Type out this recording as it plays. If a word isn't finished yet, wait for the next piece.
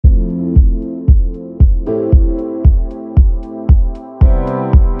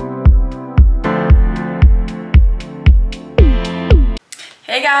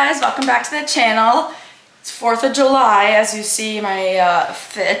guys, welcome back to the channel. It's 4th of July, as you see my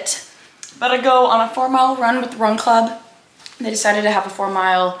fit. About to go on a 4-mile run with the run club. They decided to have a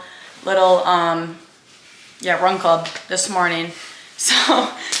 4-mile little run club this morning. So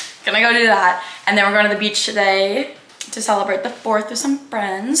gonna go do that. And then we're going to the beach today to celebrate the 4th with some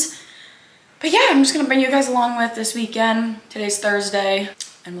friends. But yeah, I'm just gonna bring you guys along with this weekend. Today's Thursday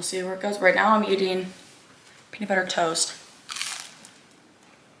and we'll see where it goes. Right now I'm eating peanut butter toast.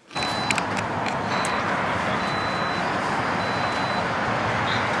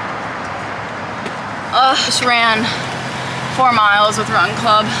 Just ran 4 miles with Run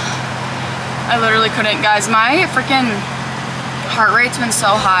Club. I literally couldn't, guys. My freaking heart rate's been so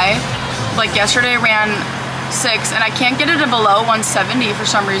high. Like yesterday I ran 6 and I can't get it to below 170 for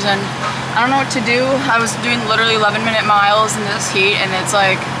some reason. I don't know what to do. I was doing literally 11-minute miles in this heat and it's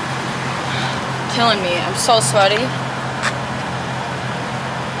like killing me. I'm so sweaty.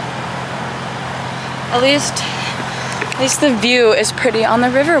 At least the view is pretty on the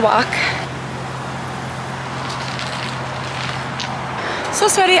river walk. So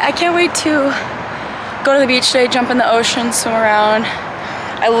sweaty. I can't wait to go to the beach today, jump in the ocean, swim around.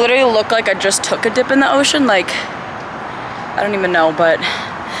 I literally look like I just took a dip in the ocean. Like, I don't even know, but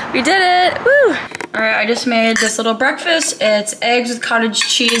we did it. Woo! All right, I just made this little breakfast. It's eggs with cottage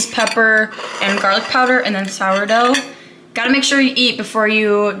cheese, pepper, and garlic powder, and then sourdough. Gotta make sure you eat before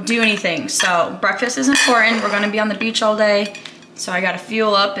you do anything. So breakfast is important. We're gonna be on the beach all day. So I gotta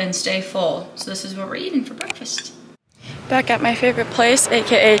fuel up and stay full. So this is what we're eating for breakfast. Back at my favorite place,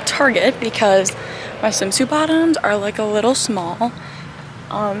 aka Target, because my swimsuit bottoms are like a little small.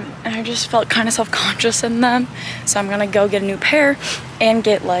 And I just felt kind of self-conscious in them. So I'm gonna go get a new pair and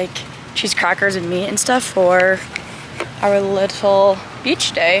get like cheese crackers and meat and stuff for our little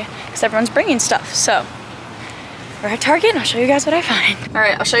beach day because everyone's bringing stuff. So we're at Target and I'll show you guys what I find. All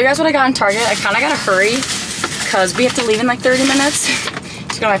right, I'll show you guys what I got in Target. I kind of gotta hurry because we have to leave in like 30 minutes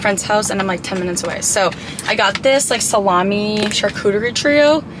to go to my friend's house and I'm like 10 minutes away. So I got this like salami charcuterie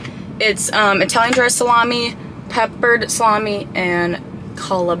trio. It's Italian dry salami, peppered salami, and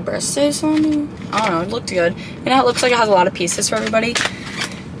calabrese salami. I don't know, it looked good. And it looks like it has a lot of pieces for everybody.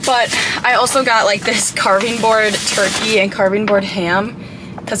 But I also got like this carving board turkey and carving board ham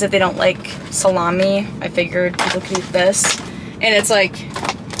because if they don't like salami, I figured people could eat this. And it's like,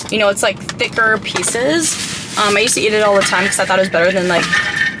 you know, it's like thicker pieces. I used to eat it all the time because I thought it was better than like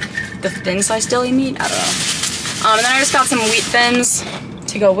the thin sliced deli meat. I don't know. And then I just got some wheat thins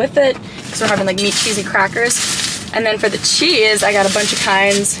to go with it because we're having like meat, cheese, and crackers. And then for the cheese, I got a bunch of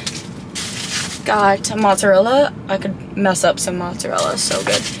kinds. Got mozzarella. I could mess up some mozzarella, so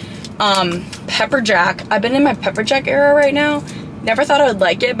good. Pepper jack. I've been in my pepper jack era right now. Never thought I would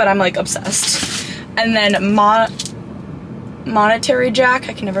like it, but I'm like obsessed. And then monetary jack.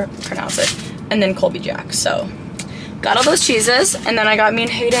 I can never pronounce it. And then Colby Jack. So got all those cheeses, and then I got me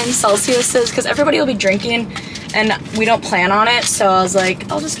and Hayden Celsius's because everybody will be drinking and we don't plan on it, so I was like,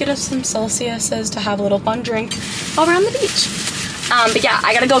 I'll just get us some Celsius's to have a little fun drink while we're on the beach. But yeah,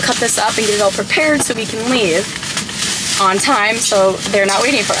 I gotta go cut this up and get it all prepared so we can leave on time so they're not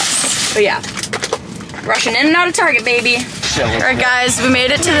waiting for us. But yeah, rushing in and out of Target, baby. Alright guys, we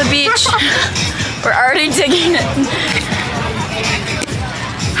made it to the beach. We're already digging it.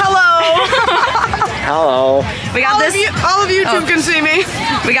 Hello! Hello. We got all of YouTube can see me.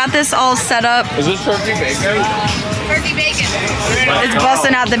 We got this all set up. Is this turkey bacon? Turkey bacon. It's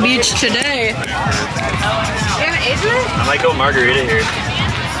busting at the beach today. You haven't eaten it? I might go margarita here.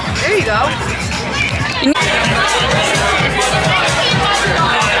 There you go.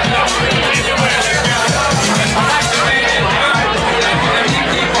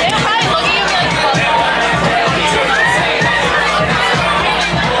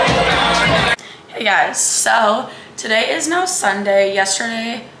 Hey guys, so today is now Sunday.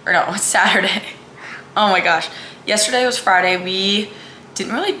 Yesterday, or no, it's Saturday. Oh my gosh. Yesterday was Friday. We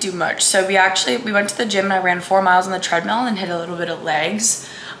didn't really do much. So we went to the gym and I ran 4 miles on the treadmill and hit a little bit of legs.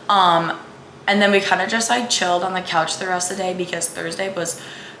 And then we kind of just like chilled on the couch the rest of the day because Thursday was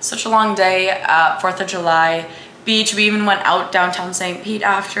such a long day. 4th of July beach. We even went out downtown St. Pete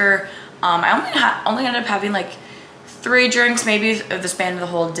after. I only ended up having like 3 drinks maybe of the span of the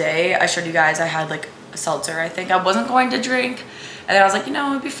whole day. I showed you guys I had like a seltzer. I think I wasn't going to drink. And then I was like, you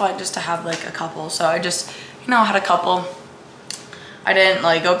know, it'd be fun just to have like a couple. So I just, you know, had a couple. I didn't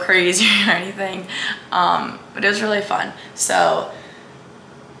like go crazy or anything. But it was really fun. So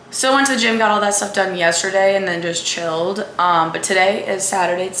still went to the gym, got all that stuff done yesterday and then just chilled. But today is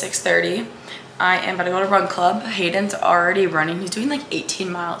Saturday at 6:30. I am about to go to Run Club. Hayden's already running. He's doing like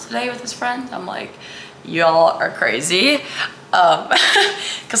 18 miles today with his friends. I'm like, y'all are crazy.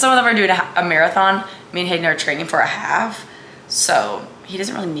 Because some of them are doing a marathon. Me and Hayden are training for a half. So he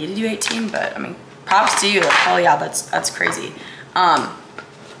doesn't really need to do 18, but I mean, props to you. Like, hell yeah, that's crazy.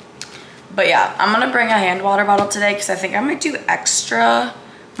 But yeah, I'm gonna bring a hand water bottle today because I think I might do extra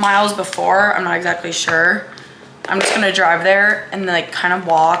miles before. I'm not exactly sure. I'm just gonna drive there and then like kind of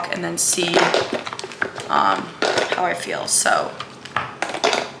walk and then see how I feel. So,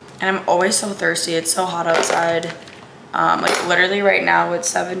 and I'm always so thirsty. It's so hot outside. Like literally right now it's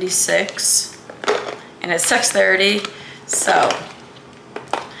 76 and it's 6:30. So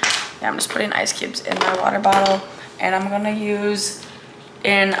yeah, I'm just putting ice cubes in my water bottle and I'm gonna use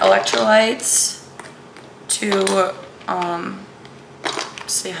in electrolytes to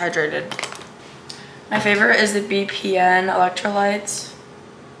stay hydrated. My favorite is the BPN electrolytes.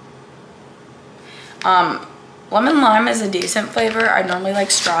 Lemon lime is a decent flavor. I normally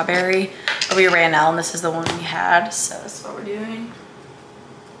like strawberry, but we ran out and this is the one we had, so that's what we're doing.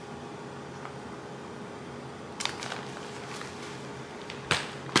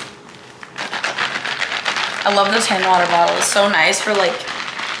 I love this hand water bottle. It's so nice for like,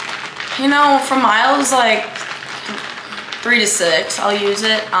 you know, for miles like 3 to 6, I'll use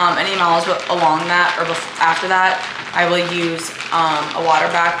it. Any miles along that or after that, I will use a water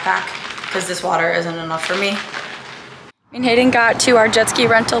backpack because this water isn't enough for me. Me and Hayden got to our jet ski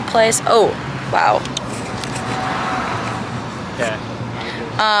rental place. Oh, wow. Okay.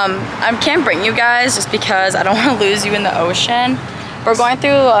 I can't bring you guys just because I don't want to lose you in the ocean. We're going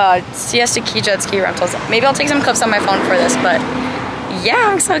through Siesta Key jet ski rentals. Maybe I'll take some clips on my phone for this, but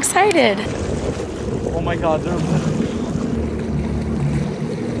yeah, I'm so excited. Oh my God, they're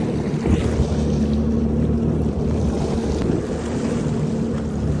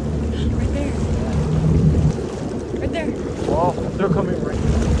Right there. oh, they're coming right.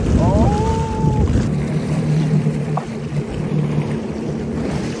 Oh.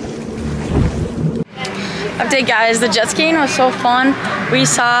 Update guys, the jet skiing was so fun. We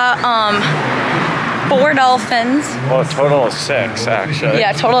saw 4 dolphins. Well, a total of 6 actually.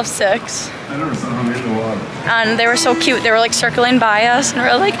 Yeah, a total of 6. I never saw them in the water. And they were so cute. They were like circling by us and we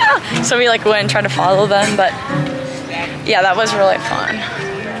were like, ah. So we like went and tried to follow them, but yeah, that was really fun.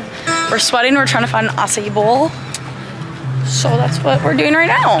 We're sweating, we're trying to find an acai bowl. So that's what we're doing right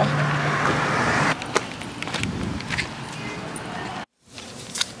now.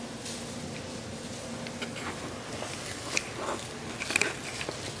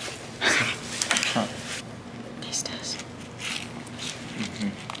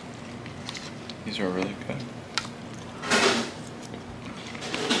 These are really good.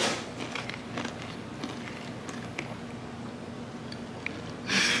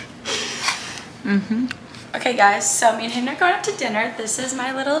 Okay guys, so me and him are going out to dinner. This is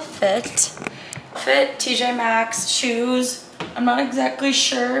my little fit TJ Maxx shoes. I'm not exactly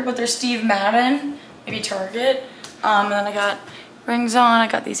sure, but they're Steve Madden, maybe Target. And then I got rings on. I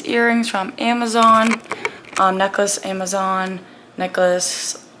got these earrings from Amazon. Necklace, Amazon.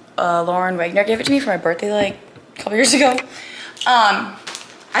 Necklace, Lauren Wagner gave it to me for my birthday like a couple years ago.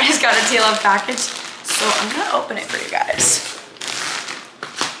 I just got a TLF package, so I'm gonna open it for you guys.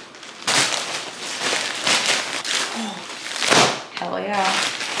 Oh, hell yeah.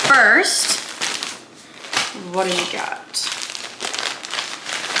 First, what do you got?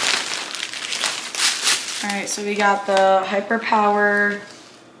 All right, so we got the Hyper Power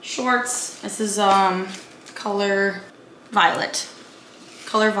shorts. This is color violet.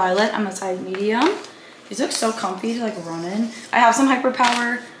 Color violet, I'm a size medium. These look so comfy to like run in. I have some Hyper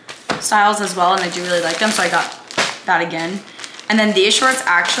Power styles as well and I do really like them, so I got that again. And then these shorts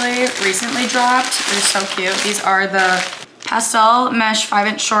actually recently dropped. They're so cute. These are the pastel mesh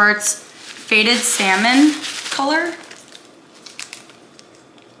 5-inch shorts, faded salmon color.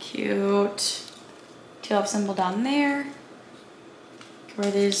 Cute. TLF symbol down there. Could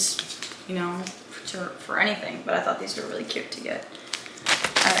wear these, you know, for anything, but I thought these were really cute to get.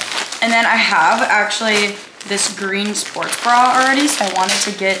 All right, and then I have actually this green sports bra already, so I wanted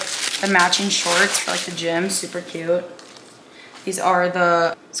to get the matching shorts for like the gym. Super cute. These are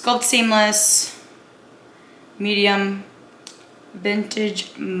the Sculpt Seamless medium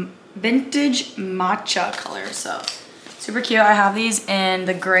vintage matcha color, so super cute. I have these in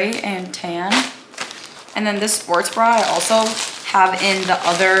the gray and tan. And then this sports bra I also have in the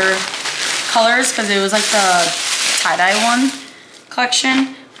other colors because it was like the tie-dye one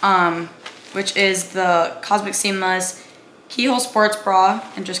collection, which is the Cosmic Seamless Keyhole Sports Bra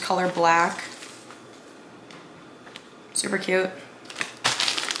in just color black. Super cute.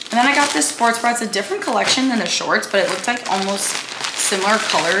 And then I got this sports bra. It's a different collection than the shorts, but it looked like almost similar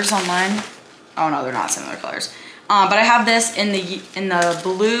colors on mine. Oh no, they're not similar colors. But I have this in the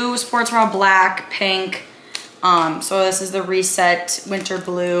blue sports bra, black, pink. So this is the Reset Winter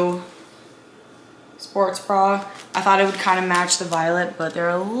Blue sports bra. I thought it would kind of match the violet, but they're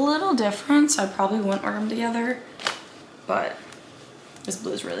a little different, so I probably wouldn't wear them together. But this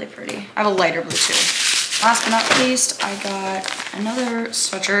blue is really pretty. I have a lighter blue too. Last but not least, I got another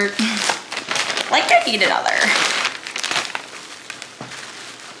sweatshirt. Like I need another.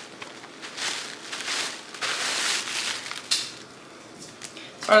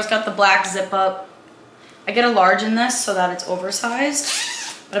 So I just got the black zip up. I get a large in this so that it's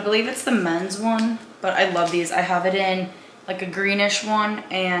oversized, but I believe it's the men's one. But I love these. I have it in like a greenish one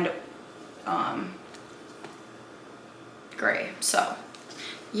and gray. So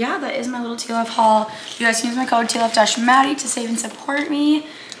yeah, that is my little TLF haul. You guys can use my code TLF-MADDI to save and support me.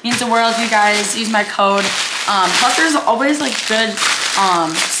 It means the world if you guys use my code. Plus there's always like good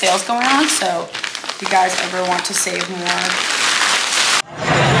sales going on, so if you guys ever want to save more.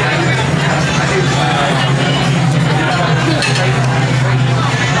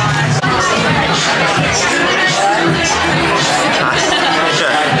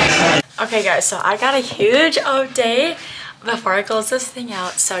 Okay guys, so I got a huge update before I close this thing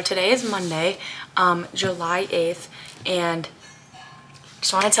out. So today is Monday, July 8th, and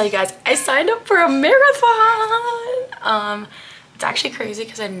just want to tell you guys I signed up for a marathon. It's actually crazy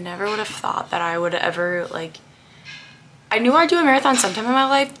because I never would have thought that I would ever, like, I knew I'd do a marathon sometime in my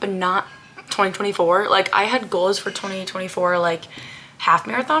life, but not 2024. Like, I had goals for 2024, like half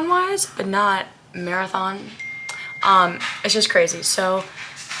marathon wise, but not marathon. It's just crazy. So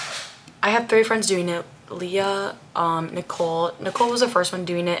I have 3 friends doing it. Leah, Nicole was the first one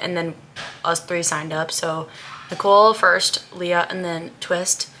doing it, and then us 3 signed up. So Nicole first, Leah, and then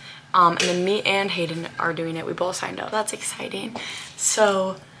Twist, and then me and Hayden are doing it. We both signed up. That's exciting.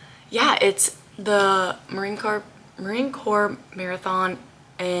 So yeah, it's the Marine Corps Marathon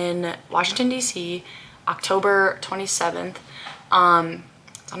in Washington DC, October 27th. It's on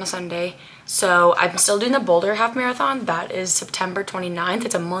a Sunday. So I'm still doing the Boulder half marathon. That is September 29th.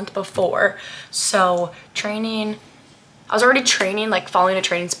 It's a month before. So training, I was already training, like following a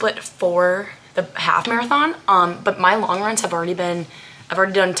training split for the half marathon. But my long runs have already been, I've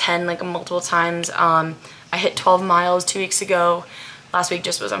already done 10 like multiple times. I hit 12 miles 2 weeks ago. Last week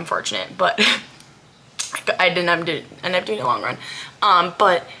just was unfortunate, but I didn't end up doing a long run.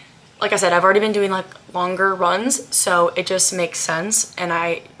 But like I said, I've already been doing like longer runs, so it just makes sense. And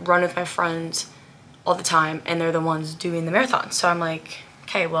I run with my friends all the time, and they're the ones doing the marathon. So I'm like,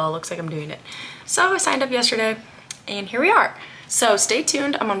 okay, well, it looks like I'm doing it. So I signed up yesterday, and here we are. So stay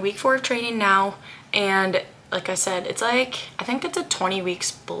tuned. I'm on week 4 of training now, and like I said, it's like, I think it's a 20-week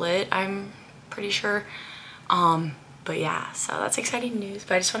split, I'm pretty sure. But yeah, so that's exciting news.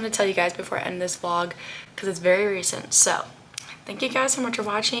 But I just wanted to tell you guys before I end this vlog, because it's very recent. So thank you guys so much for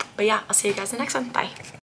watching. But yeah, I'll see you guys in the next one. Bye.